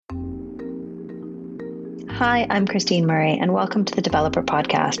Hi, I'm Christine Murray, and welcome to the Developer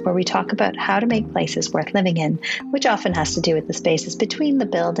Podcast, where we talk about how to make places worth living in, which often has to do with the spaces between the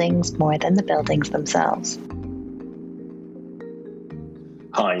buildings more than the buildings themselves.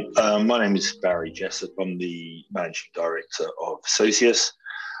 Hi, my name is Barry Jessup. I'm the Managing Director of Socius.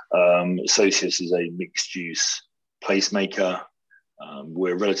 Socius is a mixed-use placemaker.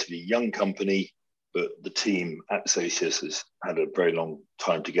 We're a relatively young company, but the team at Socius has had a very long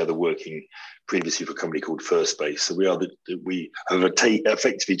time together working previously for a company called First Base. So we have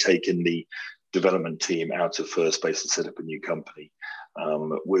effectively taken the development team out of First Base and set up a new company.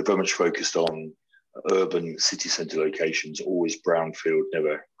 We're very much focused on urban city centre locations, always brownfield,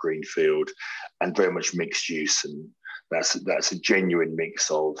 never greenfield, and very much mixed use. And that's a genuine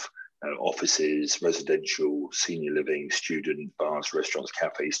mix of offices, residential, senior living, student, bars, restaurants,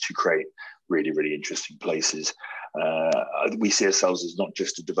 cafes to create really, really interesting places. We see ourselves as not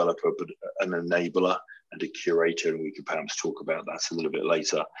just a developer, but an enabler and a curator, and we could perhaps talk about that a little bit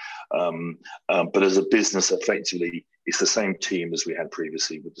later. But as a business, effectively, it's the same team as we had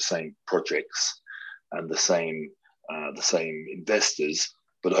previously with the same projects and the same investors,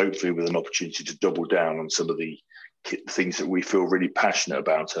 but hopefully with an opportunity to double down on some of the things that we feel really passionate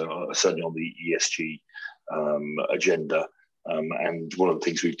about, certainly on the ESG agenda. And one of the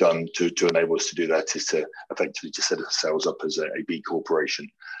things we've done to enable us to do that is to effectively to set ourselves up as a B corporation,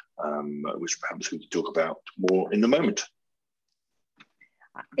 which perhaps we can talk about more in the moment.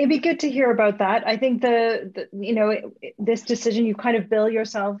 It'd be good to hear about that. I think this decision, you kind of bill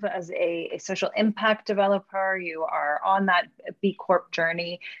yourself as a social impact developer. You are on that B Corp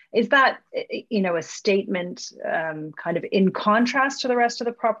journey. Is that, a statement kind of in contrast to the rest of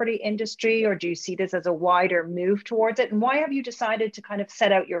the property industry, or do you see this as a wider move towards it? And why have you decided to kind of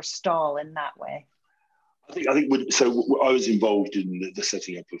set out your stall in that way? I think I was involved in the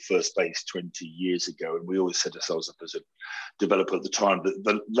setting up of First Base 20 years ago, and we always set ourselves up as a developer at the time.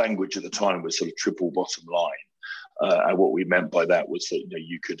 The language at the time was sort of triple bottom line. And what we meant by that was that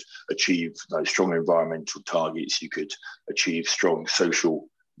you could achieve strong environmental targets, you could achieve strong social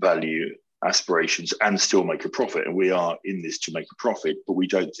value aspirations, and still make a profit. And we are in this to make a profit, but we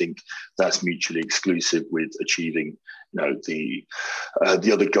don't think that's mutually exclusive with achieving the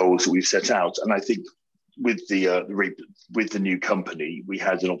other goals that we've set out. And I think with the new company, we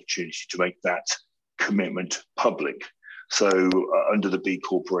had an opportunity to make that commitment public. So under the B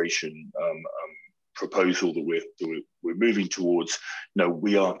Corporation proposal that we're moving towards,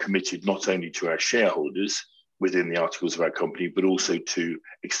 we are committed not only to our shareholders within the articles of our company, but also to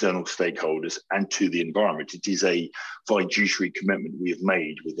external stakeholders and to the environment. It is a fiduciary commitment we have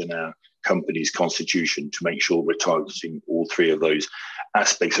made within our company's constitution to make sure we're targeting all three of those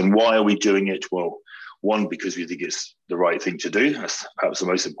aspects. And why are we doing it? Well, one, because we think it's the right thing to do, that's perhaps the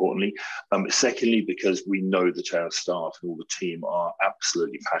most importantly. Secondly, because we know that our staff and all the team are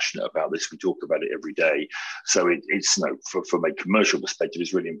absolutely passionate about this. We talk about it every day. So from a commercial perspective,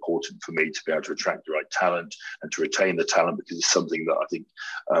 it's really important for me to be able to attract the right talent and to retain the talent, because it's something that I think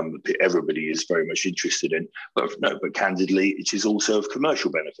everybody is very much interested in. But candidly, it is also of commercial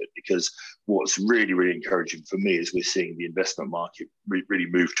benefit, because what's really, really encouraging for me is we're seeing the investment market really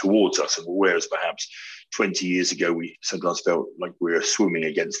move towards us. And whereas perhaps 20 years ago, we sometimes felt like we were swimming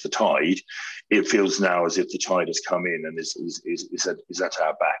against the tide, it feels now as if the tide has come in and is at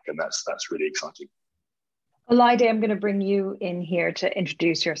our back. And that's really exciting. Olaide, I'm going to bring you in here to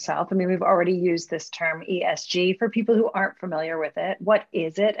introduce yourself. I mean, we've already used this term ESG. For people who aren't familiar with it, what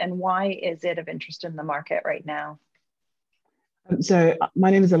is it and why is it of interest in the market right now? So my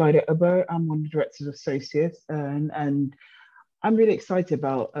name is Olaide Obo. I'm one of the directors of Socius, and I'm really excited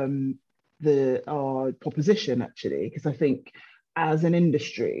about our proposition, actually, because I think as an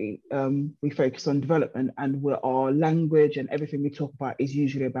industry, we focus on development, and our language and everything we talk about is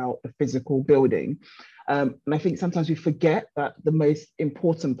usually about the physical building. And I think sometimes we forget that the most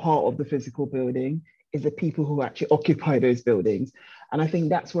important part of the physical building is the people who actually occupy those buildings. And I think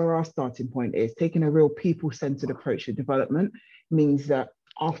that's where our starting point is. Taking a real people-centered approach to development means that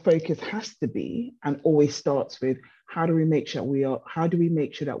our focus has to be, and always starts with, how do we make sure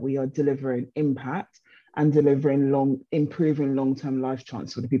that we are delivering impact and improving long-term life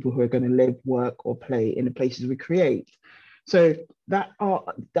chances for the people who are going to live, work, or play in the places we create. So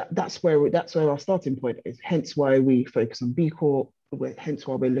that's where our starting point is. Hence why we focus on B Corp. Hence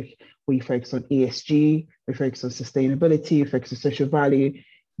why we focus on ESG. We focus on sustainability. We focus on social value.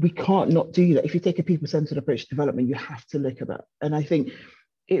 We can't not do that. If you take a people-centered approach to development, you have to look at that. And I think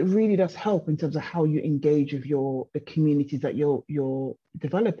it really does help in terms of how you engage with the communities that you're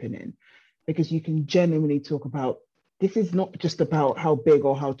developing in, because you can genuinely talk about, this is not just about how big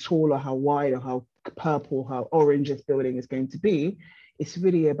or how tall or how wide or how purple, how orange this building is going to be. It's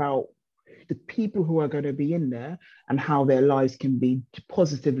really about the people who are going to be in there and how their lives can be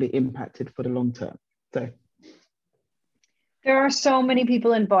positively impacted for the long term. So there are so many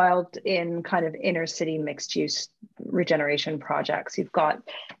people involved in kind of inner city mixed use regeneration projects. You've got,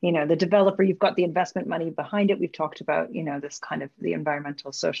 the developer, you've got the investment money behind it. We've talked about, this kind of the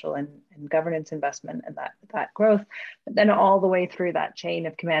environmental, social, and governance investment and that growth, but then all the way through that chain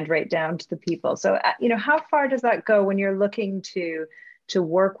of command right down to the people. So, how far does that go when you're looking to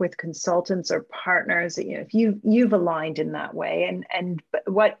work with consultants or partners? If you've aligned in that way, and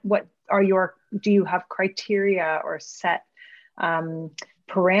what are do you have criteria or set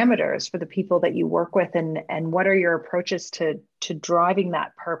parameters for the people that you work with, and what are your approaches to driving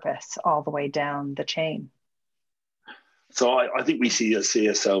that purpose all the way down the chain? So I think we see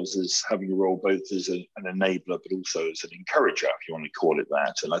ourselves as having a role both as an enabler, but also as an encourager, if you want to call it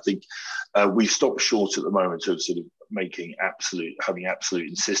that. And I think we've stopped short at the moment of sort of having absolute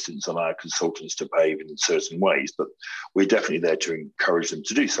insistence on our consultants to behave in certain ways, but we're definitely there to encourage them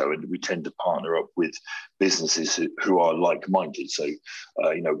to do so. And we tend to partner up with businesses who are like-minded. So,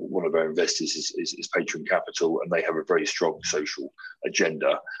 one of our investors is Patron Capital, and they have a very strong social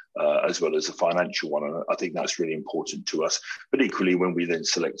agenda, as well as a financial one. And I think that's really important to us. But equally, when we then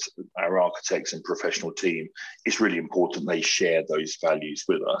select our architects and professional team, it's really important they share those values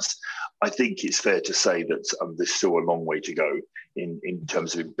with us. I think it's fair to say that there's still a long way to go in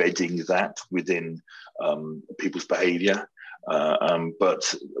terms of embedding that within people's behaviour.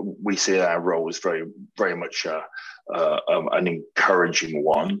 But we see our role as very, very much an encouraging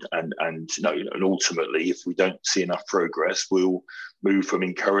one, and ultimately, if we don't see enough progress, we'll move from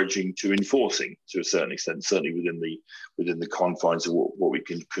encouraging to enforcing to a certain extent, certainly within the confines of what we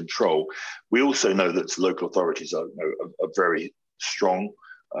can control. We also know that local authorities are very strong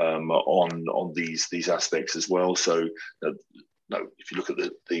on these aspects as well. So if you look at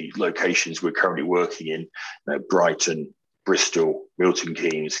the locations we're currently working in, Brighton, Bristol, Milton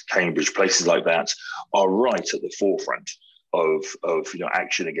Keynes, Cambridge, places like that are right at the forefront of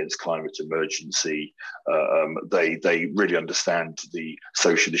action against climate emergency. They really understand the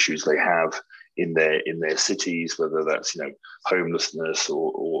social issues they have in their cities, whether that's homelessness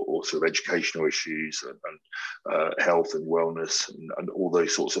or sort of educational issues and health and wellness and all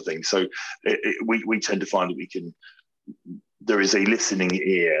those sorts of things. So we tend to find that there is a listening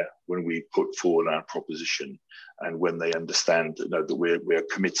ear when we put forward our proposition, and when they understand that we're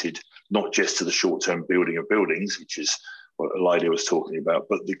committed not just to the short-term building of buildings, which is what Elida was talking about,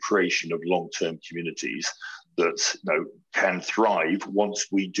 but the creation of long-term communities that can thrive once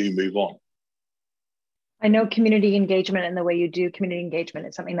we do move on. I know community engagement and the way you do community engagement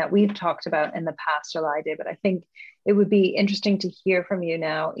is something that we've talked about in the past, Elida, but I think it would be interesting to hear from you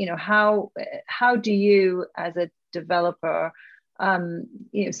now. How do you, as a developer,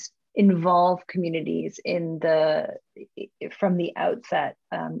 involve communities from the outset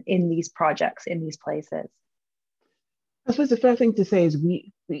in these projects, in these places? I suppose the first thing to say is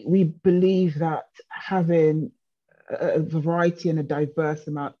we believe that having a variety and a diverse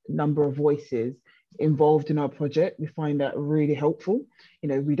number of voices involved in our project, we find that really helpful.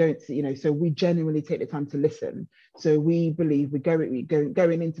 We don't see, so we genuinely take the time to listen. So we believe we're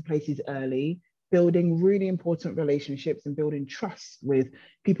going into places early, building really important relationships and building trust with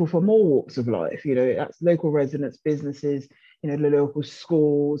people from all walks of life. That's local residents, businesses, the local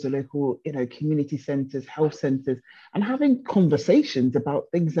schools, the local, community centres, health centres, and having conversations about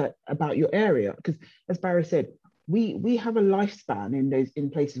things about your area. Because as Barry said, we have a lifespan in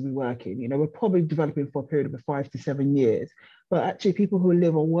places we work in. We're probably developing for a period of 5 to 7 years, but actually people who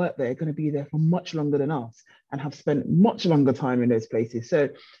live or work there are going to be there for much longer than us and have spent much longer time in those places. So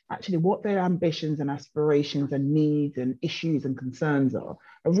actually what their ambitions and aspirations and needs and issues and concerns are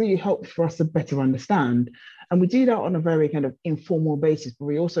really helpful for us to better understand. And we do that on a very kind of informal basis, but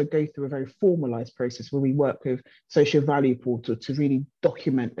we also go through a very formalized process where we work with Social Value Portal to really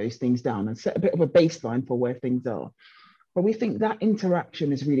document those things down and set a bit of a baseline for where things are. But we think that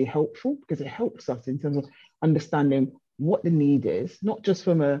interaction is really helpful because it helps us in terms of understanding what the need is, not just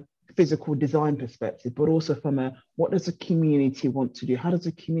from a physical design perspective, but also from what does a community want to do? How does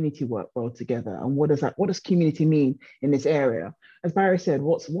a community work well together? And what does community mean in this area? As Barry said,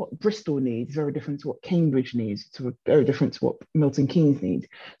 what Bristol needs is very different to what Cambridge needs, very different to what Milton Keynes needs.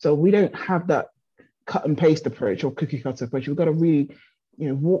 So we don't have that cut and paste approach or cookie cutter approach. We've got to really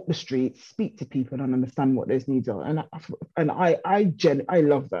walk the streets, speak to people and understand what those needs are. And I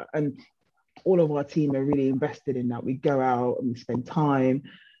love that. And all of our team are really invested in that. We go out and we spend time,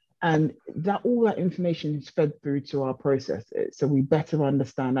 and all that information is fed through to our process. So we better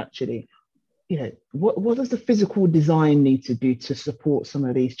understand actually, what does the physical design need to do to support some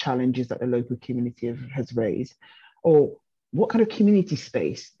of these challenges that the local community has raised? Or what kind of community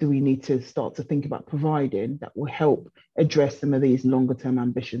space do we need to start to think about providing that will help address some of these longer term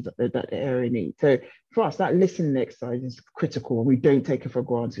ambitions that the area needs? So for us, that listening exercise is critical, and we don't take it for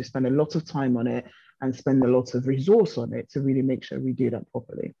granted. We spend a lot of time on it and spend a lot of resource on it to really make sure we do that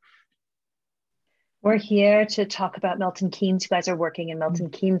properly. We're here to talk about Milton Keynes. You guys are working in Milton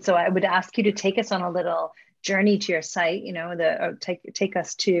Keynes, so I would ask you to take us on a little journey to your site. Take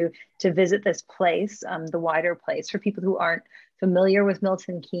us to visit this place, the wider place, for people who aren't familiar with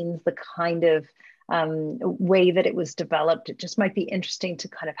Milton Keynes, the kind of way that it was developed. It just might be interesting to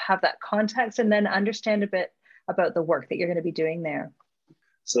kind of have that context and then understand a bit about the work that you're going to be doing there.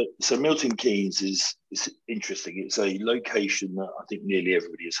 So Milton Keynes is interesting. It's a location that I think nearly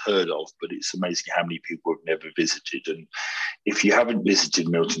everybody has heard of, but it's amazing how many people have never visited. And if you haven't visited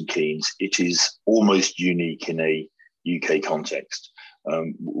Milton Keynes, it is almost unique in a UK context.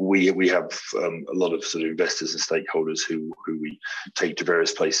 We have a lot of sort of investors and stakeholders who we take to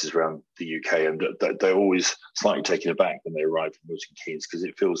various places around the UK, and they're always slightly taken aback when they arrive in Milton Keynes, because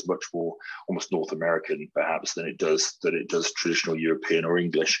it feels much more almost North American perhaps than it does traditional European or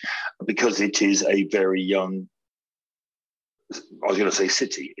English, because it is a very young, I was going to say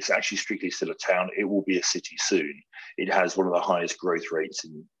city. It's actually strictly still a town. It will be a city soon. It has one of the highest growth rates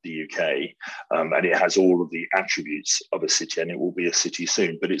in the UK, and it has all of the attributes of a city, and it will be a city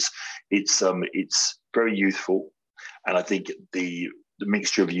soon. But it's very youthful, and I think the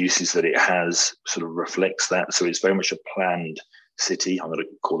mixture of uses that it has sort of reflects that. So it's very much a planned city. I'm going to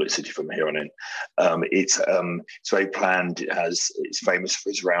call it city from here on in. It's very planned. It's famous for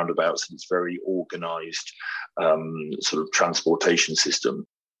its roundabouts, and it's very organised sort of transportation system.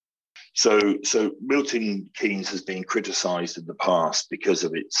 So Milton Keynes has been criticised in the past because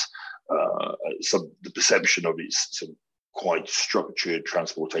of its the perception of its sort of quite structured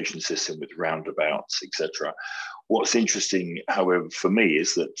transportation system with roundabouts, etc. What's interesting, however, for me,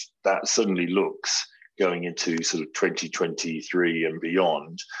 is that suddenly looks, going into sort of 2023 and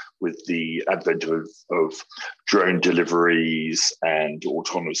beyond, with the advent of drone deliveries and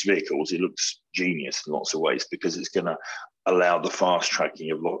autonomous vehicles, it looks genius in lots of ways, because it's going to allow the fast tracking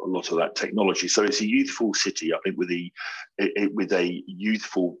of a lot of that technology. So it's a youthful city, I think, with a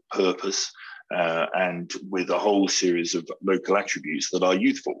youthful purpose. And with a whole series of local attributes that are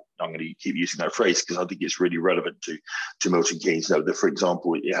youthful. I'm going to keep using that phrase because I think it's really relevant to Milton Keynes. Now, for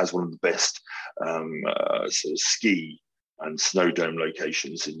example, it has one of the best sort of ski and snow dome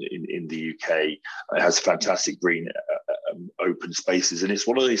locations in the UK. It has fantastic green open spaces, and it's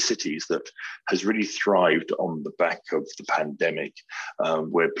one of those cities that has really thrived on the back of the pandemic,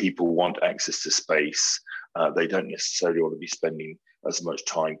 where people want access to space. They don't necessarily want to be spending as much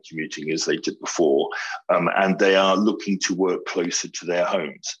time commuting as they did before, and they are looking to work closer to their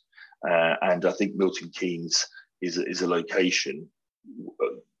homes. And I think Milton Keynes is a location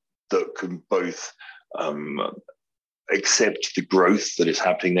that can both accept the growth that is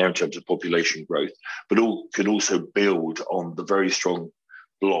happening there in terms of population growth, but can also build on the very strong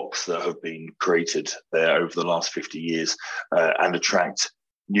blocks that have been created there over the last 50 years and attract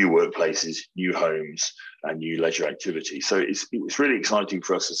new workplaces, new homes, and new leisure activity. So it's really exciting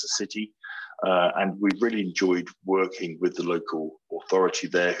for us as a city, and we've really enjoyed working with the local authority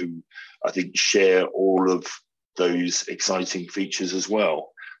there, who I think share all of those exciting features as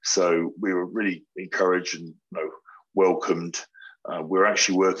well. So we were really encouraged and welcomed. We're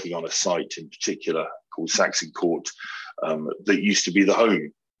actually working on a site in particular called Saxon Court that used to be the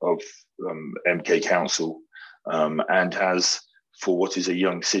home of MK Council, and has, for what is a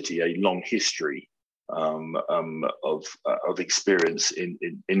young city, a long history of experience in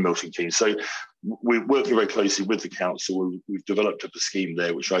Milton Keynes. So we're working very closely with the council. We've developed up a scheme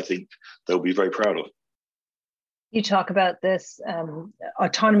there, which I think they'll be very proud of. You talk about this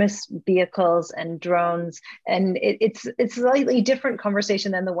autonomous vehicles and drones, and it's a slightly different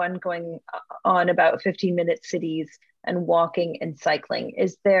conversation than the one going on about 15-minute cities and walking and cycling.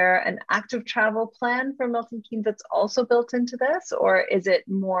 Is there an active travel plan for Milton Keynes that's also built into this, or is it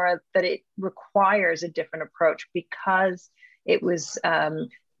more that it requires a different approach because it was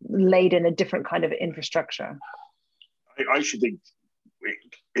laid in a different kind of infrastructure? I should think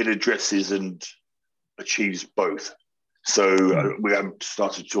it addresses and achieves both. So we haven't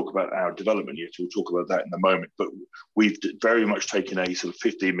started to talk about our development yet. We'll talk about that in a moment. But we've very much taken a sort of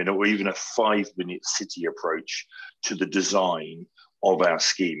 15-minute or even a 5-minute city approach to the design of our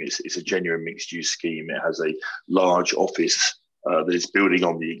scheme. It's a genuine mixed-use scheme. It has a large office that is building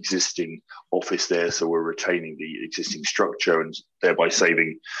on the existing office there. So we're retaining the existing structure and thereby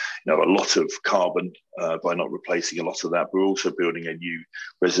saving, a lot of carbon by not replacing a lot of that. We're also building a new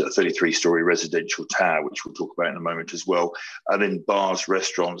 33-story residential tower, which we'll talk about in a moment as well. And then bars,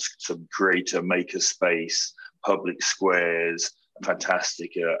 restaurants, some creator maker space, public squares,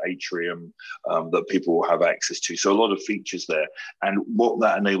 fantastic atrium that people will have access to. So a lot of features there. And what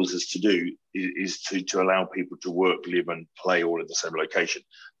that enables us to do is to allow people to work, live and play all in the same location.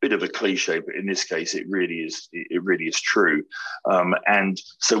 Bit of a cliche, but in this case, it really is true. And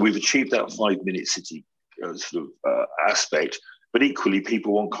so we've achieved that 5-minute city aspect, but equally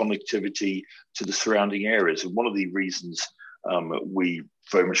people want connectivity to the surrounding areas. And one of the reasons we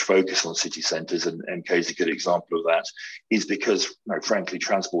very much focus on city centres, and MK is a good example of that, is because, frankly,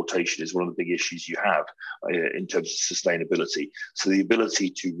 transportation is one of the big issues you have in terms of sustainability. So the ability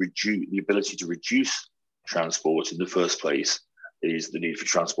to reduce transport in the first place is the need for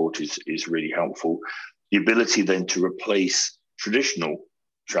transport is really helpful. The ability then to replace traditional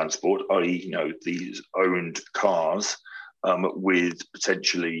transport, i.e., these owned cars, with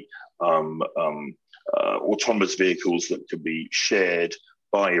potentially autonomous vehicles that can be shared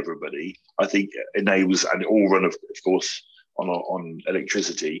by everybody, I think enables, and all run of course on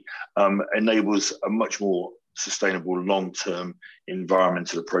electricity, enables a much more sustainable long-term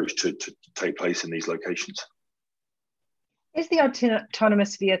environmental approach to take place in these locations. Is the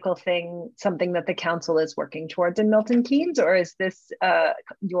autonomous vehicle thing something that the council is working towards in Milton Keynes, or is this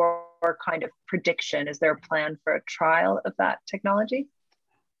your kind of prediction? Is there a plan for a trial of that technology?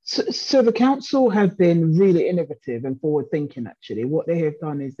 So the council have been really innovative and forward-thinking, actually. What they have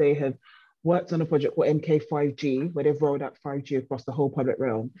done is they have worked on a project called MK5G, where they've rolled out 5G across the whole public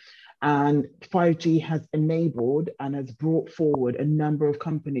realm. And 5G has enabled and has brought forward a number of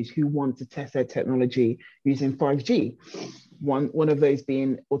companies who want to test their technology using 5G. One of those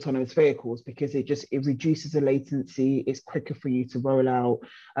being autonomous vehicles, because it reduces the latency, it's quicker for you to roll out,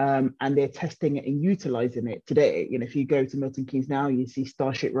 and they're testing it and utilizing it today. If you go to Milton Keynes now, you see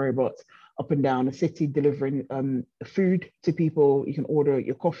Starship robots up and down the city delivering food to people. You can order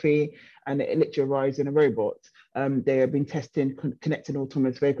your coffee and it literally arrives in a robot. They have been testing connecting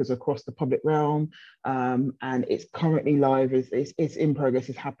autonomous vehicles across the public realm, and it's currently live. It's in progress.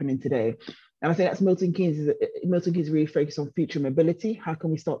 It's happening today. And I think that's Milton Keynes. Milton Keynes really focused on future mobility. How can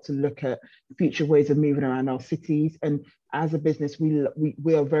we start to look at future ways of moving around our cities? And as a business, we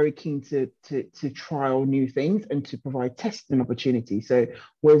are very keen to trial new things and to provide testing opportunities. So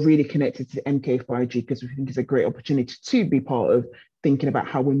we're really connected to MK5G because we think it's a great opportunity to be part of thinking about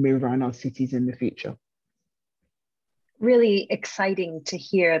how we move around our cities in the future. Really exciting to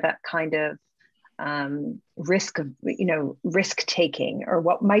hear that kind of risk taking, or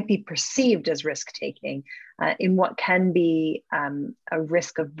what might be perceived as risk taking in what can be a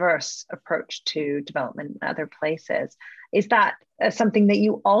risk averse approach to development in other places. Is that something that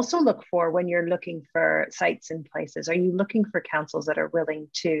you also look for when you're looking for sites in places? Are you looking for councils that are willing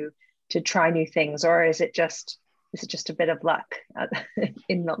to try new things, or is it just a bit of luck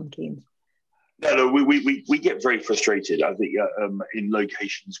in Milton Keynes? No, we get very frustrated, I think, in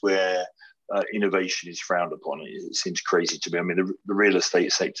locations where innovation is frowned upon. It seems crazy to me. I mean, the real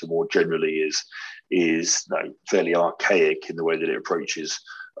estate sector more generally is fairly archaic in the way that it approaches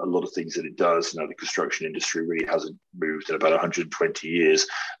a lot of things that it does. The construction industry really hasn't moved in about 120 years.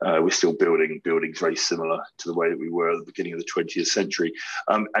 We're still building buildings very similar to the way that we were at the beginning of the 20th century.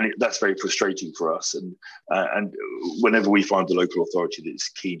 That's very frustrating for us. And whenever we find the local authority that's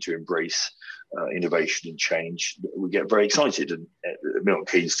keen to embrace innovation and change, we get very excited, and Milton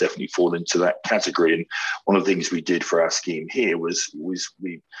Keynes definitely fall into that category. And one of the things we did for our scheme here was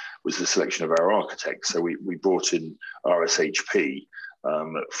the selection of our architects. So we brought in RSHP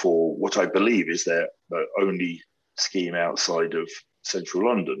for what I believe is their only scheme outside of central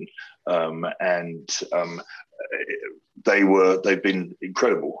London, they've been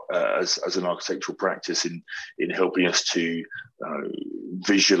incredible as an architectural practice in helping us to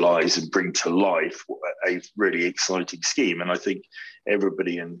visualize and bring to life a really exciting scheme. And I think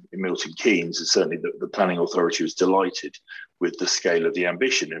everybody in Milton Keynes, and certainly the planning authority, was delighted with the scale of the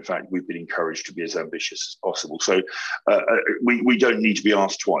ambition. In fact, we've been encouraged to be as ambitious as possible. So we don't need to be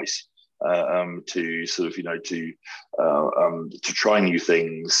asked twice to sort of, to try new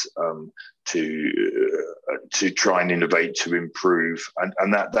things, to try and innovate, to improve,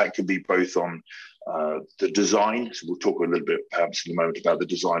 and that could be both on the design. So we'll talk a little bit perhaps in a moment about the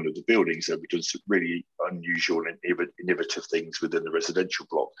design of the buildings. So we've done some really unusual and innovative things within the residential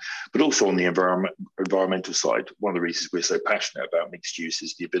block, but also on the environmental side, one of the reasons we're so passionate about mixed use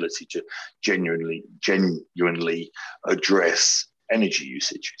is the ability to genuinely address energy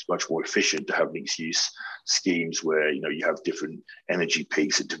usage. It's much more efficient to have mixed use schemes where you have different energy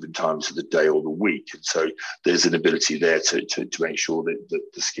peaks at different times of the day or the week, and so there's an ability there to make sure that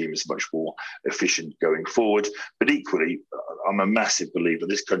the scheme is much more efficient going forward. But equally, I'm a massive believer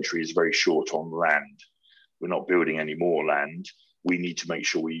this country is very short on land. We're not building any more land. We need to make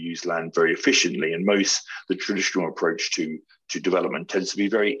sure we use land very efficiently, and the traditional approach to development tends to be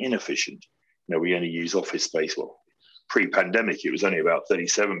very inefficient. We only use office space. Well, pre-pandemic, it was only about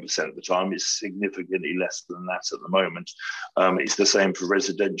 37% of the time. It's significantly less than that at the moment. It's the same for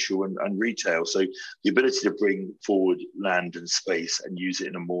residential and retail. So the ability to bring forward land and space and use it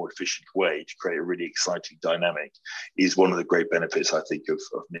in a more efficient way to create a really exciting dynamic is one of the great benefits, I think, of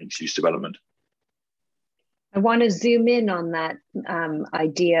mixed-use development. I want to zoom in on that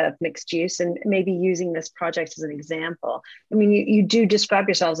idea of mixed use and maybe using this project as an example. I mean, you do describe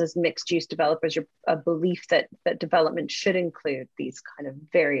yourselves as mixed use developers. You're a belief that development should include these kind of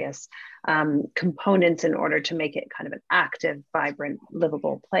various components in order to make it kind of an active, vibrant,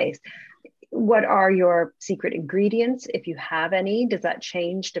 livable place. What are your secret ingredients, if you have any? Does that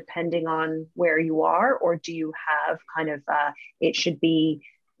change depending on where you are, or do you have kind of it should be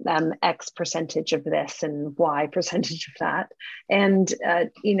X percentage of this and Y percentage of that, and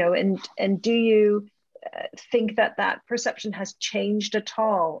do you think that perception has changed at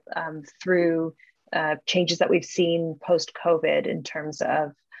all through changes that we've seen post-COVID in terms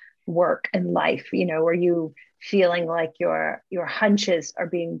of work and life? Are you feeling like your hunches are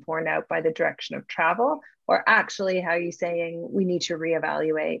being borne out by the direction of travel, or actually, how are you saying we need to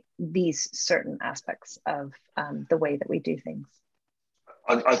reevaluate these certain aspects of the way that we do things?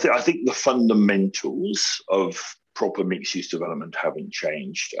 I think the fundamentals of proper mixed-use development haven't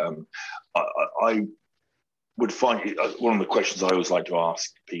changed. I would find one of the questions I always like to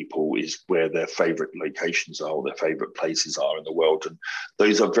ask people is where their favourite locations are, or their favourite places are in the world, and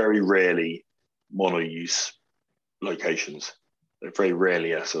those are very rarely mono-use locations. They're very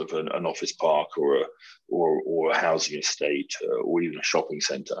rarely a sort of an office park or a housing estate or even a shopping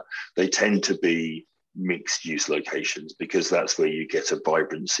centre. They tend to be mixed use locations because that's where you get a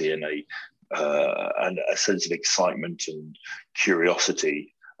vibrancy and a sense of excitement and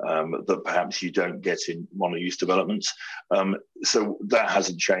curiosity that perhaps you don't get in mono-use developments. So that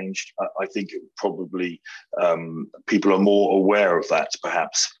hasn't changed. I think probably people are more aware of that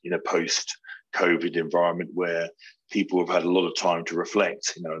perhaps in a post-COVID environment where people have had a lot of time to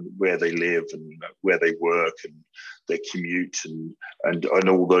reflect, where they live and where they work and their commute and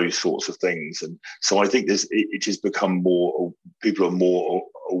all those sorts of things. And so I think it has become more, people are more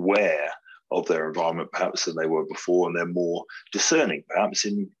aware of their environment perhaps than they were before, and they're more discerning perhaps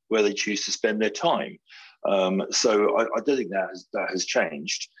in where they choose to spend their time. So I don't think that has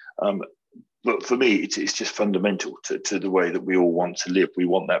changed. But for me, it's just fundamental to the way that we all want to live. We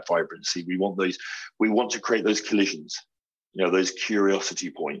want that vibrancy. We want to create those collisions, those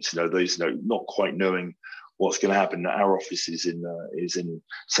curiosity points, those not quite knowing what's going to happen. Our office is in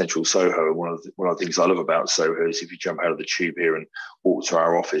central Soho. One of the things I love about Soho is if you jump out of the tube here and walk to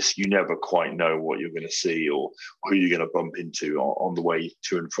our office, you never quite know what you're going to see or who you're going to bump into on the way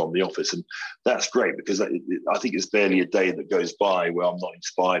to and from the office. And that's great because I think it's barely a day that goes by where I'm not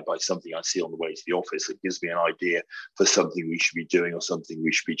inspired by something I see on the way to the office. It gives me an idea for something we should be doing or something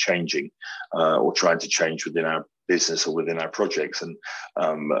we should be changing or trying to change within our business or within our projects. And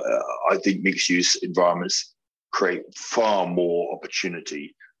I think mixed use environments create far more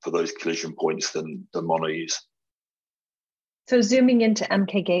opportunity for those collision points than mono use. So zooming into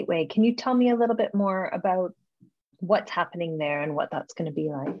MK Gateway, can you tell me a little bit more about what's happening there and what that's going to be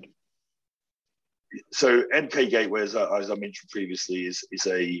like? So MK Gateway, as I mentioned previously, is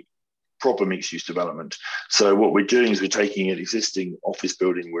a proper mixed-use development. So what we're doing is we're taking an existing office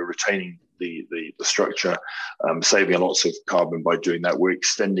building, we're retaining the structure, saving lots of carbon by doing that. We're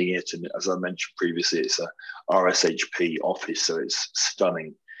extending it, and as I mentioned previously, it's a RSHP office, so it's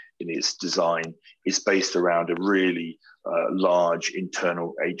stunning in its design. It's based around a really large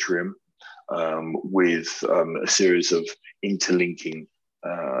internal atrium with a series of interlinking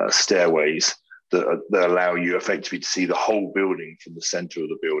stairways that allow you effectively to see the whole building from the center of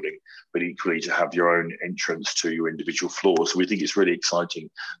the building, but equally to have your own entrance to your individual floors. So we think it's really exciting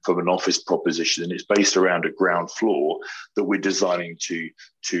from an office proposition, and it's based around a ground floor that we're designing to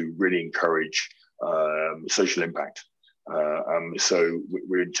really encourage social impact. So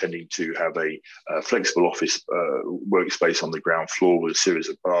we're intending to have a flexible office workspace on the ground floor with a series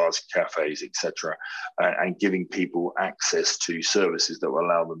of bars, cafes, etc., and giving people access to services that will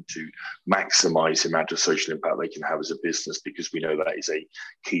allow them to maximise the amount of social impact they can have as a business, because we know that is a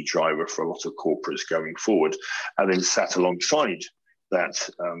key driver for a lot of corporates going forward. And then sat alongside that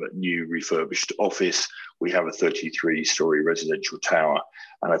new refurbished office, we have a 33-storey residential tower.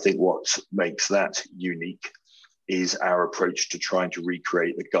 And I think what makes that unique is our approach to trying to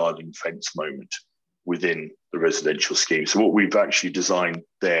recreate the garden fence moment within the residential scheme. So what we've actually designed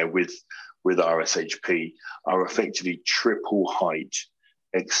there with our SHP are effectively triple height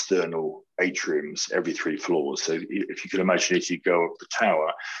external atriums every 3 floors. So if you can imagine, as you go up the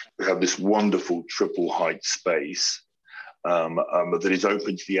tower, we have this wonderful triple height space that is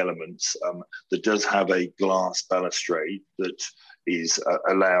open to the elements, that does have a glass balustrade that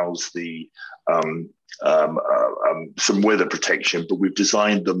allows the some weather protection, but we've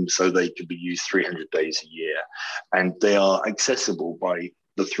designed them so they can be used 300 days a year, and they are accessible by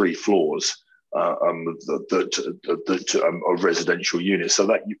the 3 floors of residential units. So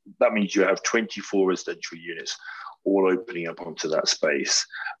that means you have 24 residential units all opening up onto that space,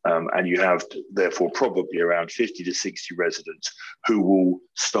 and you have therefore probably around 50 to 60 residents who will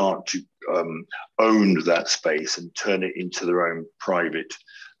start to own that space and turn it into their own private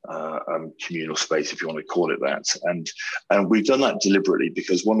communal space, if you want to call it that. And we've done that deliberately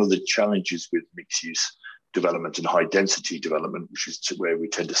because one of the challenges with mixed use development and high density development, which is where we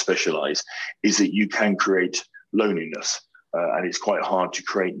tend to specialize, is that you can create loneliness. And it's quite hard to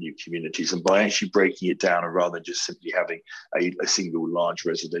create new communities. And by actually breaking it down, and rather than just simply having a single large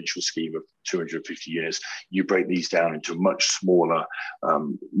residential scheme of 250 units, you break these down into much smaller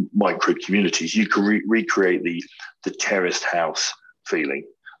micro communities. You can recreate the terraced house feeling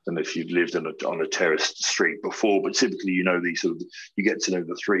than if you've lived on a terraced street before. But typically, you get to know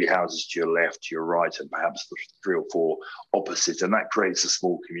the 3 houses to your left, to your right, and perhaps the 3 or 4 opposite, and that creates a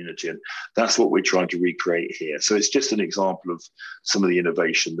small community. And that's what we're trying to recreate here. So it's just an example of some of the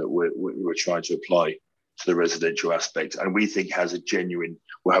innovation that we're trying to apply to the residential aspect, and we think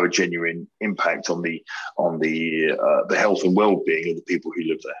will have a genuine impact on the health and well-being of the people who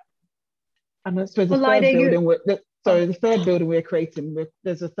live there. And I suppose the third building we're creating,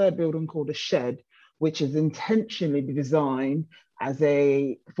 there's a third building called a shed, which is intentionally designed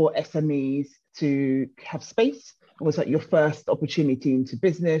for SMEs to have space, almost like your first opportunity into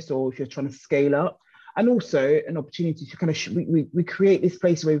business, or if you're trying to scale up, and also an opportunity to kind of we create this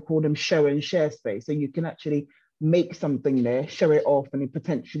place where we call them show and share space, so you can actually make something there, show it off, and then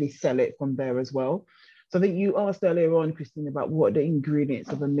potentially sell it from there as well. So I think you asked earlier on, Christine, about what are the ingredients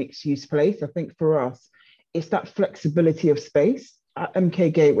of a mixed use place. I think for us, it's that flexibility of space. At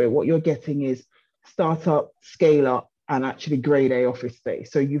MK Gateway, what you're getting is startup, scale up, and actually grade A office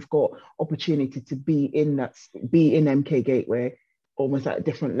space. So you've got opportunity to be in MK Gateway almost at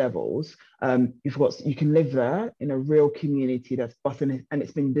different levels. You can live there in a real community that's bustling, and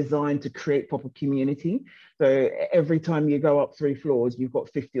it's been designed to create proper community. So every time you go up 3 floors, you've got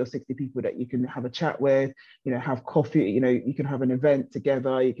 50 or 60 people that you can have a chat with, have coffee, you can have an event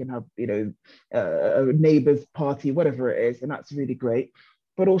together, you can have, a neighbor's party, whatever it is, and that's really great.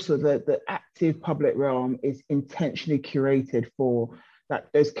 But also the active public realm is intentionally curated for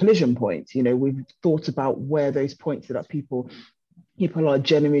those collision points. We've thought about where those points are that people are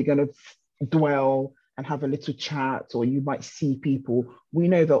generally going to dwell and have a little chat, or you might see people. We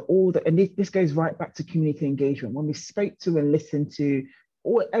know that and this goes right back to community engagement. When we spoke to and listened to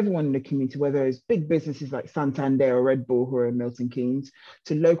everyone in the community, whether it's big businesses like Santander or Red Bull who are in Milton Keynes,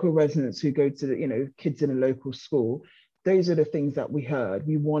 to local residents who go to kids in a local school, those are the things that we heard.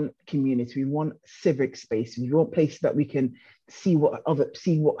 We want community, we want civic space, we want places that we can see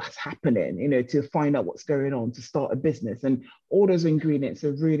what's happening, to find out what's going on, to start a business. And all those ingredients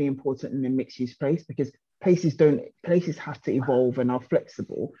are really important in a mixed use place, because places have to evolve and are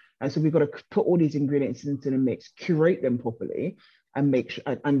flexible. And so we've got to put all these ingredients into the mix, curate them properly, and make sure,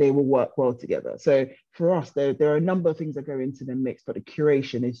 and they will work well together. So for us, there are a number of things that go into the mix, but the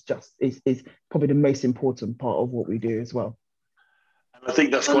curation is probably the most important part of what we do as well. And I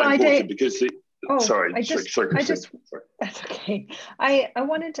think that's quite important because sorry. That's okay. I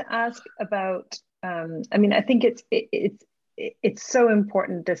wanted to ask about. I think it's so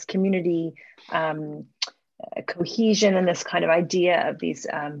important, this community cohesion and this kind of idea of these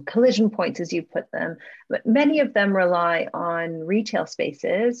collision points, as you put them, but many of them rely on retail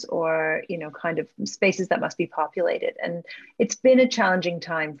spaces or, kind of spaces that must be populated. And it's been a challenging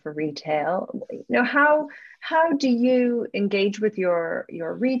time for retail. How do you engage with your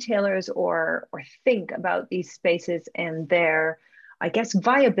retailers or think about these spaces and their, I guess,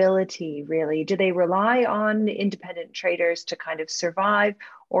 viability, really? Do they rely on independent traders to kind of survive?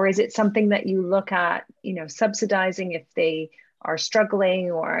 Or is it something that you look at, subsidizing if they are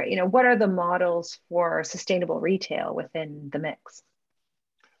struggling? Or, what are the models for sustainable retail within the mix?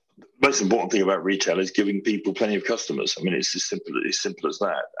 The most important thing about retail is giving people plenty of customers. I mean, it's as simple as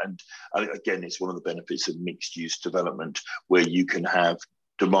that. And again, it's one of the benefits of mixed use development, where you can have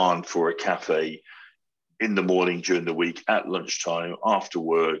demand for a cafe in the morning, during the week, at lunchtime, after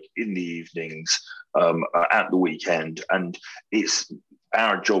work, in the evenings, at the weekend. And it's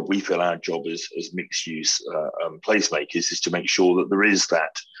our job, we feel our job as mixed use placemakers, is to make sure that there is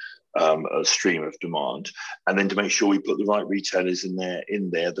that a stream of demand, and then to make sure we put the right retailers in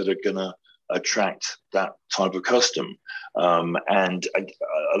there that are going to attract that type of custom. And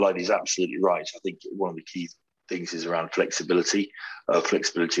Elida is absolutely right. I think one of the key things is around flexibility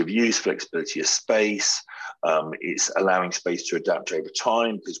of use, flexibility of space. It's allowing space to adapt over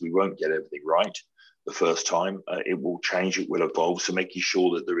time, because we won't get everything right the first time. It will change, it will evolve. So making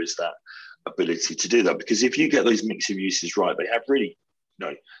sure that there is that ability to do that, because if you get those mix of uses right, they have really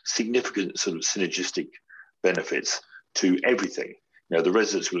significant sort of synergistic benefits to everything. The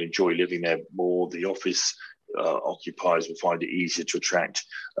residents will enjoy living there more. The office occupiers will find it easier to attract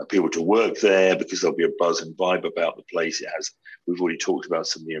people to work there, because there'll be a buzz and vibe about the place. We've already talked about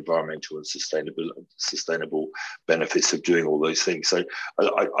some of the environmental and sustainable benefits of doing all those things. So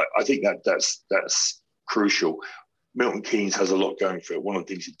I think that's crucial. Milton Keynes has a lot going for it. One of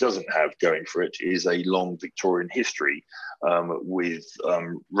the things it doesn't have going for it is a long Victorian history with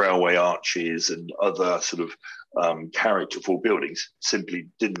railway arches and other sort of characterful buildings. Simply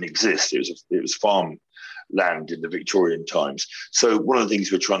didn't exist. It was farm land in the Victorian times. So one of the things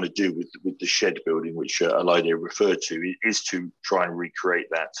we're trying to do with the shed building, which Elida referred to, is to try and recreate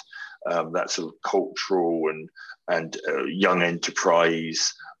that sort of cultural and young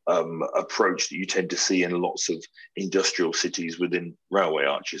enterprise approach that you tend to see in lots of industrial cities within railway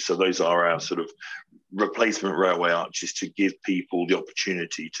arches. So those are our sort of replacement railway arches to give people the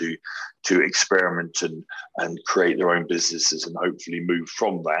opportunity to experiment and create their own businesses, and hopefully move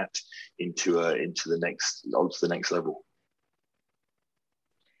from that into the next level.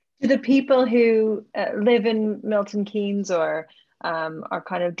 Do the people who live in Milton Keynes or are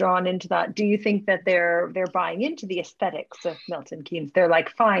kind of drawn into that, do you think that they're buying into the aesthetics of Milton Keynes? They're like,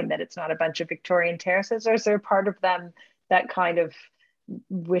 fine that it's not a bunch of Victorian terraces, or is there part of them that kind of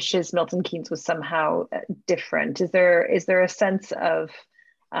wishes Milton Keynes was somehow different? Is there a sense of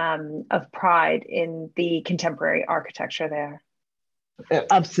pride in the contemporary architecture there?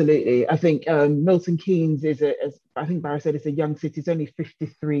 Absolutely. I think Milton Keynes is, as I think Barry said, it's a young city. It's only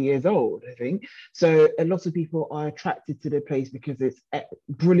 53 years old, I think. So a lot of people are attracted to the place because it's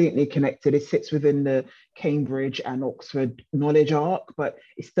brilliantly connected. It sits within the Cambridge and Oxford knowledge arc, but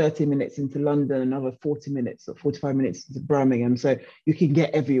it's 30 minutes into London, another 40 minutes or 45 minutes into Birmingham. So you can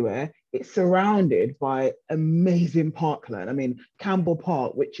get everywhere. It's surrounded by amazing parkland. I mean, Campbell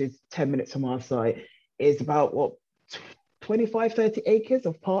Park, which is 10 minutes from our site, is about 25, 30 acres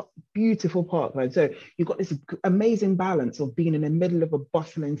of beautiful parkland. So you've got this amazing balance of being in the middle of a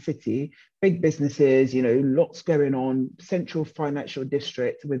bustling city, big businesses, lots going on, central financial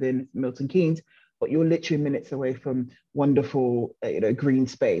district within Milton Keynes, but you're literally minutes away from wonderful, green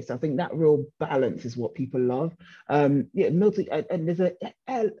space. I think that real balance is what people love. Milton, and there's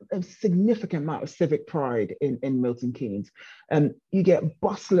a significant amount of civic pride in Milton Keynes. You get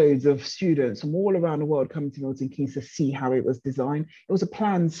busloads of students from all around the world coming to Milton Keynes to see how it was designed. It was a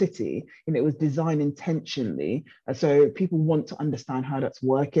planned city, and it was designed intentionally. So people want to understand how that's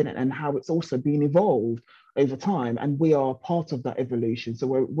working and how it's also been evolved over time, and we are part of that evolution. So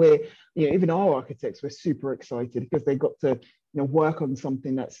we're even our architects, we're super excited because they got to work on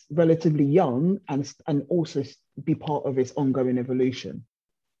something that's relatively young and also be part of its ongoing evolution.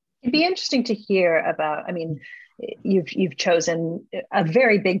 It'd be interesting to hear about, I mean, you've chosen a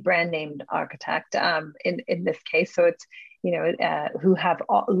very big brand named architect in this case. So it's, who have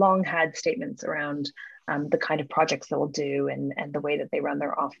long had statements around the kind of projects they'll do and the way that they run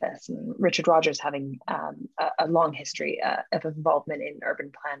their office. And Richard Rogers having a long history of involvement in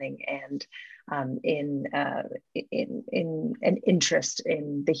urban planning and in an interest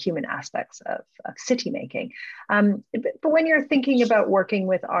in the human aspects of city making. But when you're thinking about working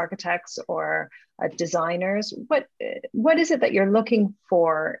with architects or designers, what is it that you're looking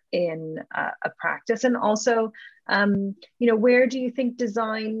for in a practice? And also, where do you think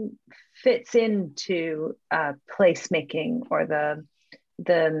design fits into placemaking or the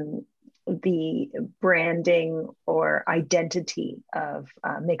branding or identity of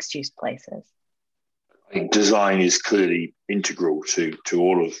mixed use places? Design is clearly integral to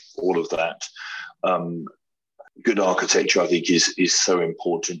all of that. Good architecture, I think, is so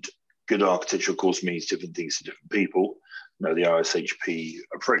important. Good architecture, of course, means different things to different people. The RSHP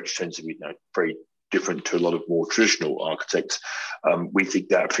approach tends to be very different to a lot of more traditional architects. We think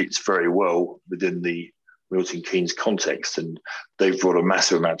that fits very well within the Milton Keynes context, and they've brought a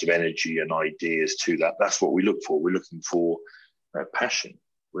massive amount of energy and ideas to that. That's what we look for. We're looking for passion.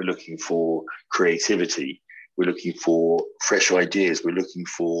 We're looking for creativity. We're looking for fresh ideas. We're looking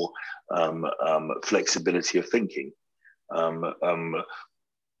for flexibility of thinking.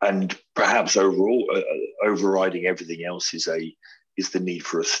 And perhaps overall, overriding everything else is the need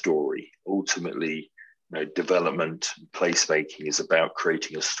for a story. Ultimately, development, placemaking is about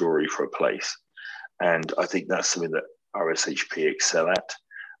creating a story for a place. And I think that's something that RSHP excel at,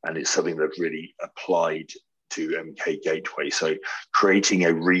 and it's something that really applied to MK Gateway. So creating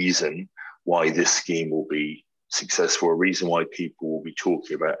a reason why this scheme will be successful, a reason why people will be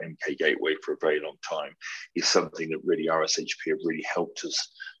talking about MK Gateway for a very long time, is something that really RSHP have really helped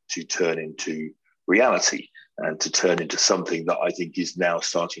us to turn into reality and to turn into something that I think is now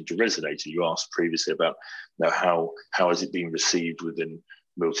starting to resonate. And you asked previously about how has it been received within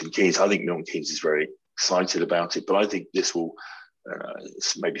Milton Keynes. I think Milton Keynes is very excited about it, but I think this will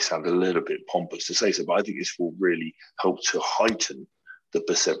maybe sound a little bit pompous to say so, but I think this will really help to heighten the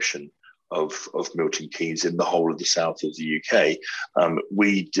perception of Milton Keynes in the whole of the south of the UK.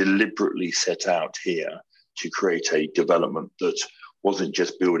 We deliberately set out here to create a development that wasn't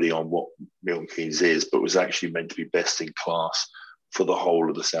just building on what Milton Keynes is, but was actually meant to be best in class for the whole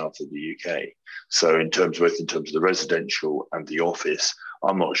of the south of the UK. So both in terms of the residential and the office,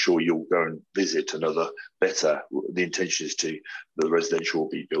 I'm not sure you'll go and visit another better. The intention is the residential will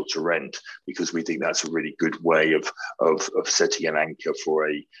be built to rent, because we think that's a really good way of setting an anchor for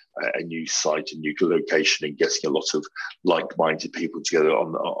a new site, a new location, and getting a lot of like-minded people together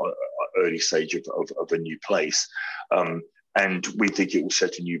on the early stage of a new place. And we think it will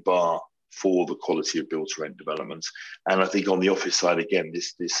set a new bar for the quality of build-to-rent developments. And I think on the office side, again,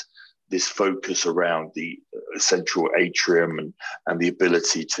 this focus around the central atrium and the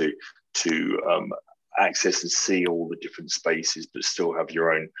ability to access and see all the different spaces, but still have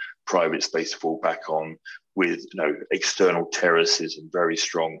your own private space to fall back on, with external terraces and very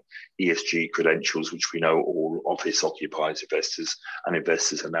strong ESG credentials, which we know all office occupiers,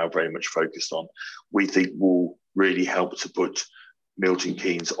 investors are now very much focused on. We think will really help to put Milton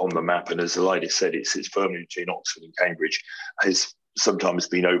Keynes on the map. And as Elida said, it sits firmly between Oxford and Cambridge, has sometimes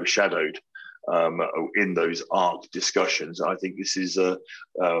been overshadowed in those ARC discussions. I think this is a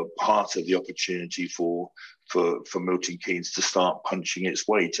part of the opportunity for Milton Keynes to start punching its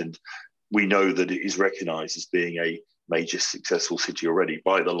weight. And we know that it is recognised as being a major successful city already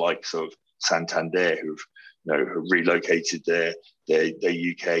by the likes of Santander, who've relocated their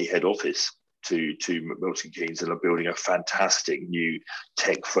UK head office to Milton Keynes and are building a fantastic new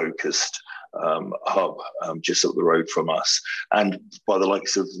tech-focused hub just up the road from us. And by the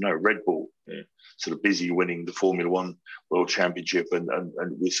likes of Red Bull, sort of busy winning the Formula One World Championship and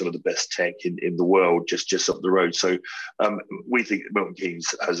with some of the best tech in the world just up the road. So we think Milton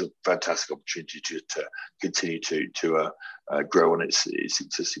Keynes has a fantastic opportunity to continue to grow on its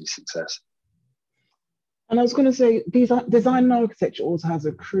existing success. And I was going to say, design and architecture also has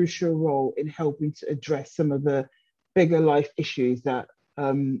a crucial role in helping to address some of the bigger life issues that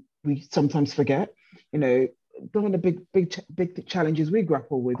we sometimes forget. One of the big challenges we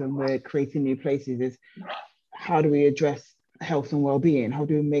grapple with when we're creating new places is, how do we address health and well-being? How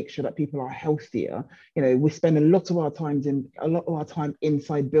do we make sure that people are healthier? We spend a lot of our time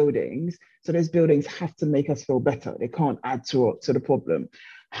inside buildings, so those buildings have to make us feel better. They can't add to the problem.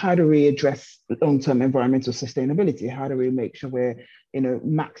 How do we address long-term environmental sustainability? How do we make sure we're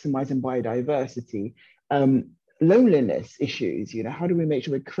maximizing biodiversity? Loneliness issues, how do we make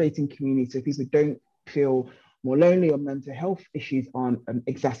sure we're creating community so people don't feel more lonely, or mental health issues aren't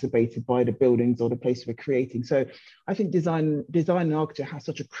exacerbated by the buildings or the place we're creating. So I think design and architecture has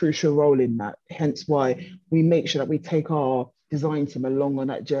such a crucial role in that, hence why we make sure that we take our design team along on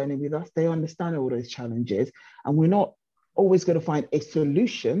that journey with us. They understand all those challenges, and we're not always going to find a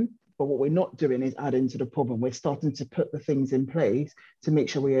solution, but what we're not doing is adding to the problem. We're starting to put the things in place to make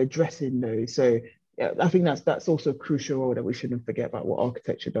sure we're addressing those. So yeah, I think that's also a crucial role that we shouldn't forget about what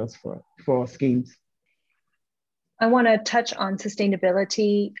architecture does for our schemes. I want to touch on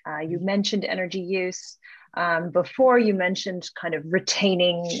sustainability. You mentioned energy use. Before, you mentioned kind of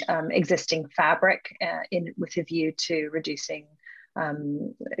retaining existing fabric with a view to reducing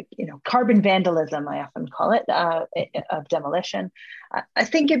carbon vandalism, I often call it, of demolition. I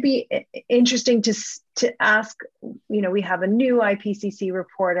think it'd be interesting to ask, we have a new IPCC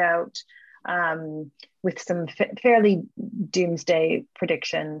report out with some fairly doomsday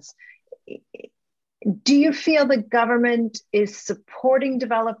predictions. Do you feel the government is supporting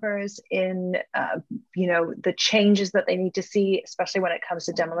developers in, the changes that they need to see, especially when it comes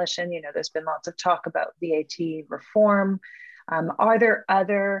to demolition? There's been lots of talk about VAT reform. Are there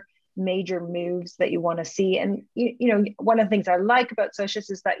other major moves that you want to see? And, one of the things I like about Socius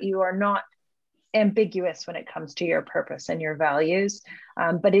is that you are not ambiguous when it comes to your purpose and your values,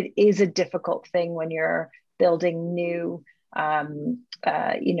 but it is a difficult thing when you're building new,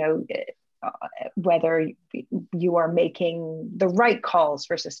 whether you are making the right calls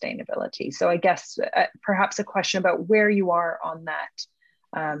for sustainability. So I guess perhaps a question about where you are on that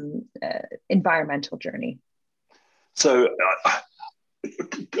environmental journey. So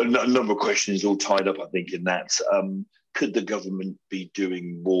a number of questions all tied up, I think, in that. Could the government be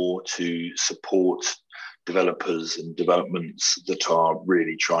doing more to support developers and developments that are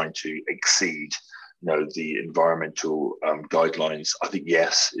really trying to exceed the environmental guidelines? I think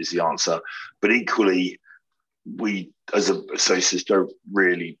yes is the answer. But equally, we as a Socius don't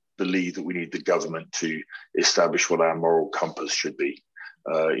really believe that we need the government to establish what our moral compass should be.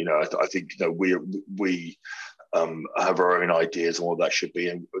 I think we have our own ideas on what that should be,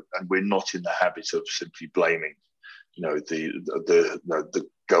 and we're not in the habit of simply blaming the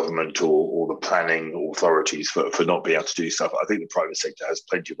government or the planning authorities for not being able to do stuff. I think the private sector has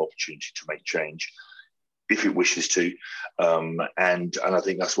plenty of opportunity to make change if it wishes to, and I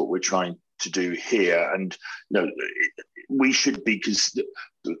think that's what we're trying to do here. And we should be, because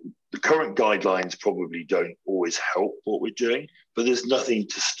the current guidelines probably don't always help what we're doing, but there's nothing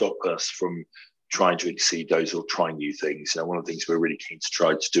to stop us from trying to exceed those or try new things. One of the things we're really keen to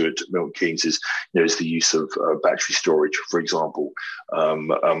try to do at Milton Keynes is the use of battery storage, for example,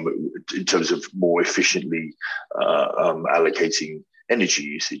 in terms of more efficiently allocating energy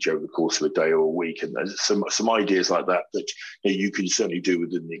usage over the course of a day or a week. And there's some ideas like that you can certainly do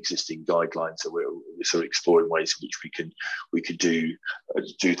within the existing guidelines. So we're sort of exploring ways in which we could do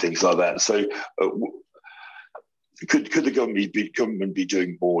things like that. So could the government be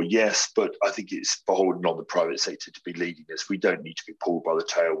doing more? Yes, but I think it's beholden on the private sector to be leading this. We don't need to be pulled by the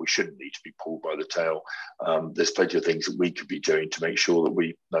tail. We shouldn't need to be pulled by the tail. There's plenty of things that we could be doing to make sure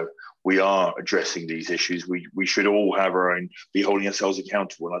that we are addressing these issues. We should all have be holding ourselves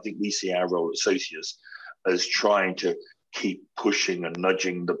accountable. And I think we see our role at Socius as trying to keep pushing and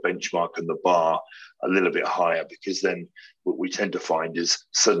nudging the benchmark and the bar a little bit higher, because then what we tend to find is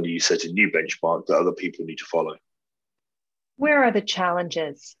suddenly you set a new benchmark that other people need to follow. Where are the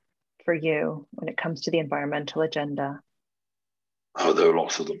challenges for you when it comes to the environmental agenda? Oh, there are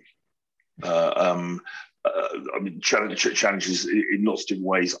lots of them. Challenges in lots of different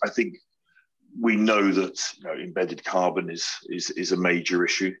ways. I think we know that embedded carbon is a major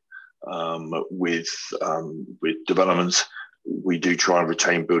issue with developments. We do try and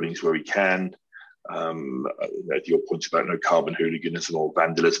retain buildings where we can. Your point about no carbon hooliganism or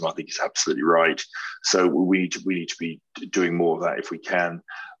vandalism, I think is absolutely right. So we need to be doing more of that if we can.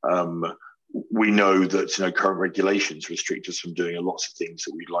 We know that current regulations restrict us from doing lots of things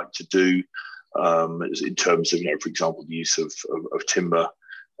that we'd like to do. In terms of, for example, the use of timber,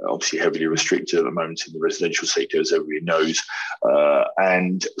 obviously heavily restricted at the moment in the residential sector, as everybody knows.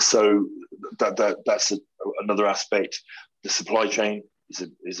 And so that's another aspect. The supply chain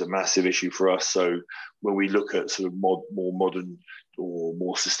is a massive issue for us. So when we look at sort of more modern or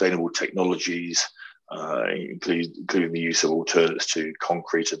more sustainable technologies, including the use of alternates to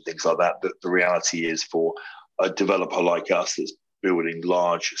concrete and things like that, the reality is for a developer like us that's building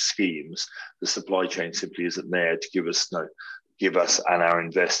large schemes, the supply chain simply isn't there to give us and our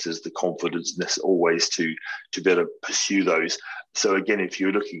investors the confidence always to be able to pursue those. So again, if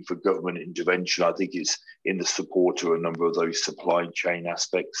you're looking for government intervention, I think it's in the support of a number of those supply chain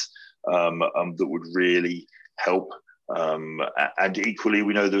aspects that would really help. And equally,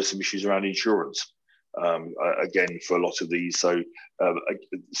 we know there are some issues around insurance. Again, for a lot of these, so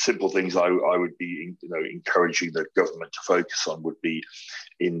simple things I would be, encouraging the government to focus on would be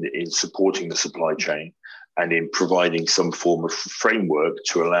in supporting the supply chain and in providing some form of framework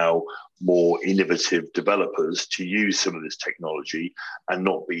to allow more innovative developers to use some of this technology and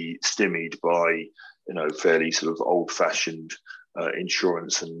not be stymied by, fairly sort of old-fashioned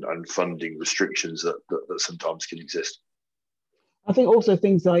insurance and funding restrictions that sometimes can exist. I think also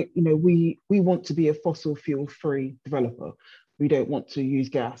things like, we want to be a fossil fuel free developer. We don't want to use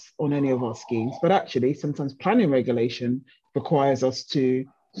gas on any of our schemes, but actually sometimes planning regulation requires us to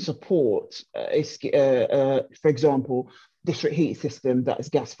support, for example, district heat system that is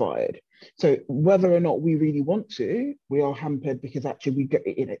gas fired. So whether or not we really want to, we are hampered because actually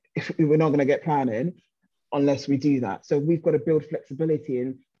we're not going to get planning unless we do that. So we've got to build flexibility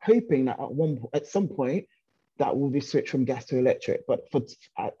and hoping that at some point that will be switched from gas to electric. But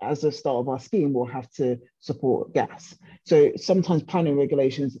as a start of our scheme, we'll have to support gas. So sometimes planning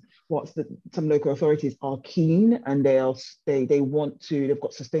regulations, some local authorities are keen and they want to, they've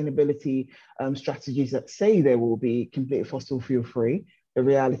got sustainability strategies that say they will be completely fossil fuel free. The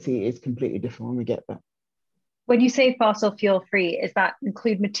reality is completely different when we get there. When you say fossil fuel free, is that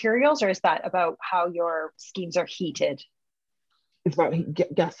include materials or is that about how your schemes are heated? It's about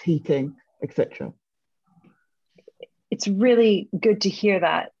gas heating, etc. It's really good to hear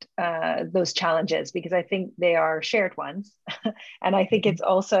that, those challenges, because I think they are shared ones. And I think it's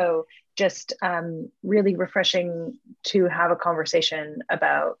also just really refreshing to have a conversation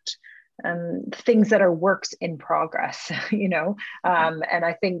about things that are works in progress, and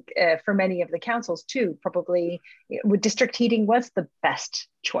I think for many of the councils too, probably district heating was the best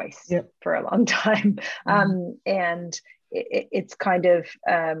choice for a long time. And it's kind of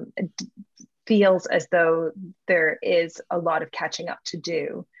feels as though there is a lot of catching up to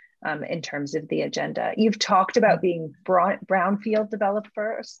do in terms of the agenda. You've talked about being brownfield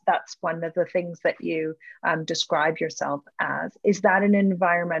developers. That's one of the things that you describe yourself as. Is that an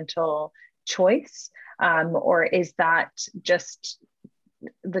environmental choice, or is that just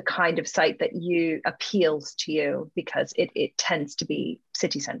the kind of site that appeals to you because it tends to be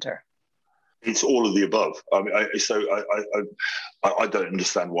city centre? It's all of the above. I mean, I don't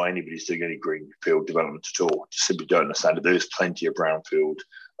understand why anybody's doing any greenfield development at all. Just simply don't understand it. There's plenty of brownfield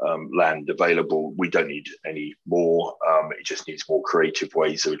land available. We don't need any more. It just needs more creative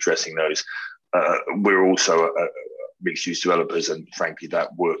ways of addressing those. We're also mixed-use developers, and frankly,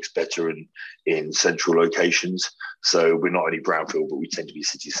 that works better in central locations. So we're not only brownfield, but we tend to be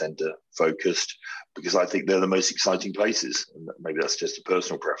city centre focused because I think they're the most exciting places. And maybe that's just a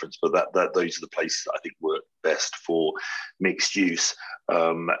personal preference, but those are the places that I think work best for mixed use.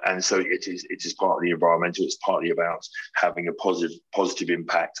 And so it is partly environmental. It's partly about having a positive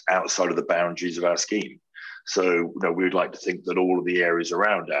impact outside of the boundaries of our scheme. So we would like to think that all of the areas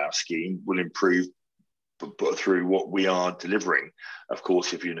around our scheme will improve but through what we are delivering. Of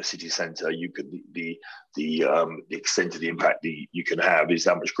course, if you're in a city centre, you could the extent of the impact that you can have is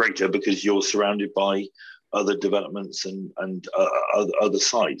that much greater because you're surrounded by other developments and other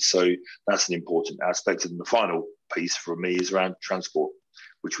sites. So that's an important aspect. And the final piece for me is around transport,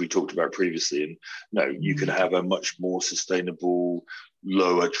 which we talked about previously. And you can have a much more sustainable,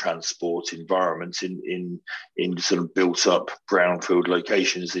 lower transport environment in sort of built up brownfield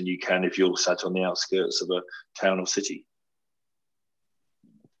locations than you can if you're sat on the outskirts of a town or city.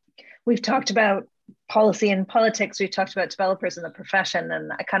 We've talked about policy and politics. We've talked about developers in the profession,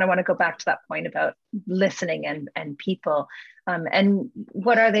 and I kind of want to go back to that point about listening and people. And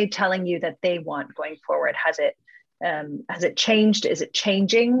what are they telling you that they want going forward? Has it changed? Is it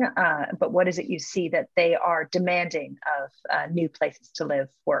changing? But what is it you see that they are demanding of new places to live,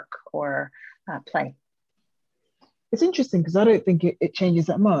 work, or play? It's interesting because I don't think it changes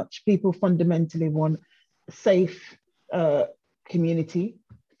that much. People fundamentally want a safe community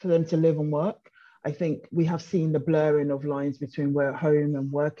for them to live and work. I think we have seen the blurring of lines between where home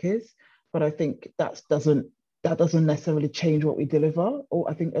and work is, but I think that doesn't necessarily change what we deliver. Or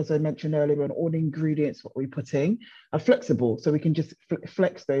I think, as I mentioned earlier, all the ingredients what we put in are flexible, so we can just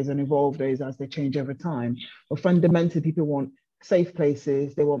flex those and evolve those as they change over time. But fundamentally, people want safe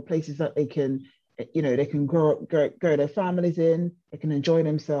places. They want places that they can grow their families in, they can enjoy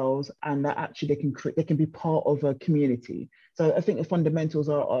themselves, and that actually they can be part of a community. So I think the fundamentals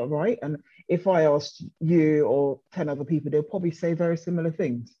are right. And if I asked you or 10 other people, they'll probably say very similar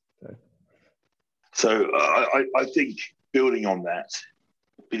things. So I think building on that,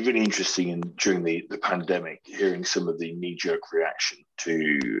 it's been really interesting during the pandemic, hearing some of the knee-jerk reaction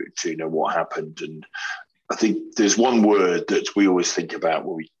to what happened. And I think there's one word that we always think about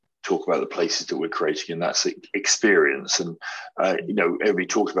when we talk about the places that we're creating, and that's experience. And everybody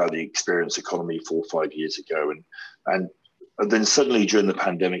talked about the experience economy 4 or 5 years ago, and then suddenly during the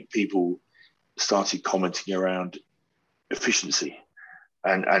pandemic, people started commenting around efficiency.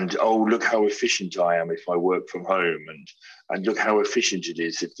 And oh, look how efficient I am if I work from home, and look how efficient it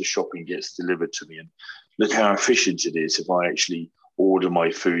is if the shopping gets delivered to me, and look how efficient it is if I actually order my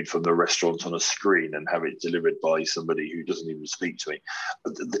food from the restaurant on a screen and have it delivered by somebody who doesn't even speak to me.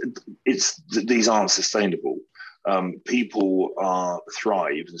 These aren't sustainable. People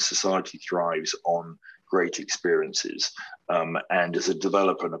thrive, and society thrives on great experiences. And as a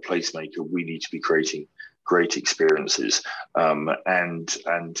developer and a placemaker, we need to be creating great experiences.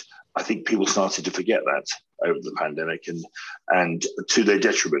 And I think people started to forget that over the pandemic, and to their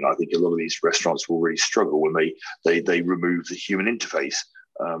detriment. I think a lot of these restaurants will really struggle when they remove the human interface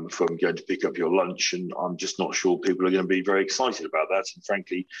from going to pick up your lunch, and I'm just not sure people are going to be very excited about that. And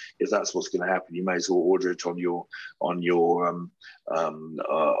frankly, if that's what's going to happen, you may as well order it on your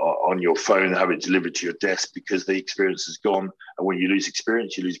phone and have it delivered to your desk, because the experience is gone. And when you lose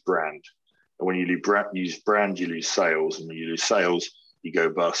experience, you lose brand. And when you lose brand, you lose sales. And when you lose sales, you go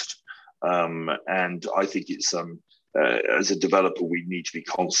bust. And I think it's as a developer, we need to be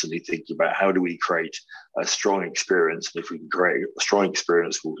constantly thinking about how do we create a strong experience. And if we can create a strong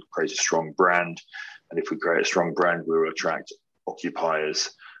experience, we'll create a strong brand. And if we create a strong brand, we'll attract occupiers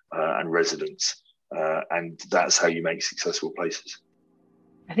and residents. And that's how you make successful places.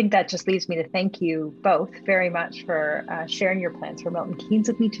 I think that just leaves me to thank you both very much for sharing your plans for Milton Keynes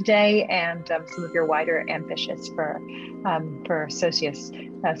with me today, and some of your wider ambitions for Socius.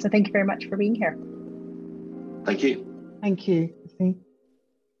 So thank you very much for being here. Thank you. Thank you.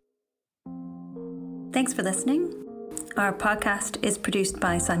 Thanks for listening. Our podcast is produced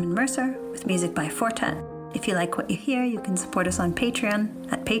by Simon Mercer with music by Fortet. If you like what you hear, you can support us on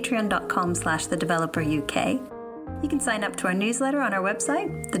Patreon at patreon.com/thedeveloperuk. You can sign up to our newsletter on our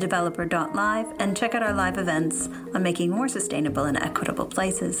website, thedeveloper.live, and check out our live events on making more sustainable and equitable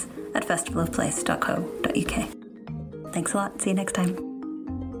places at festivalofplace.co.uk. Thanks a lot. See you next time.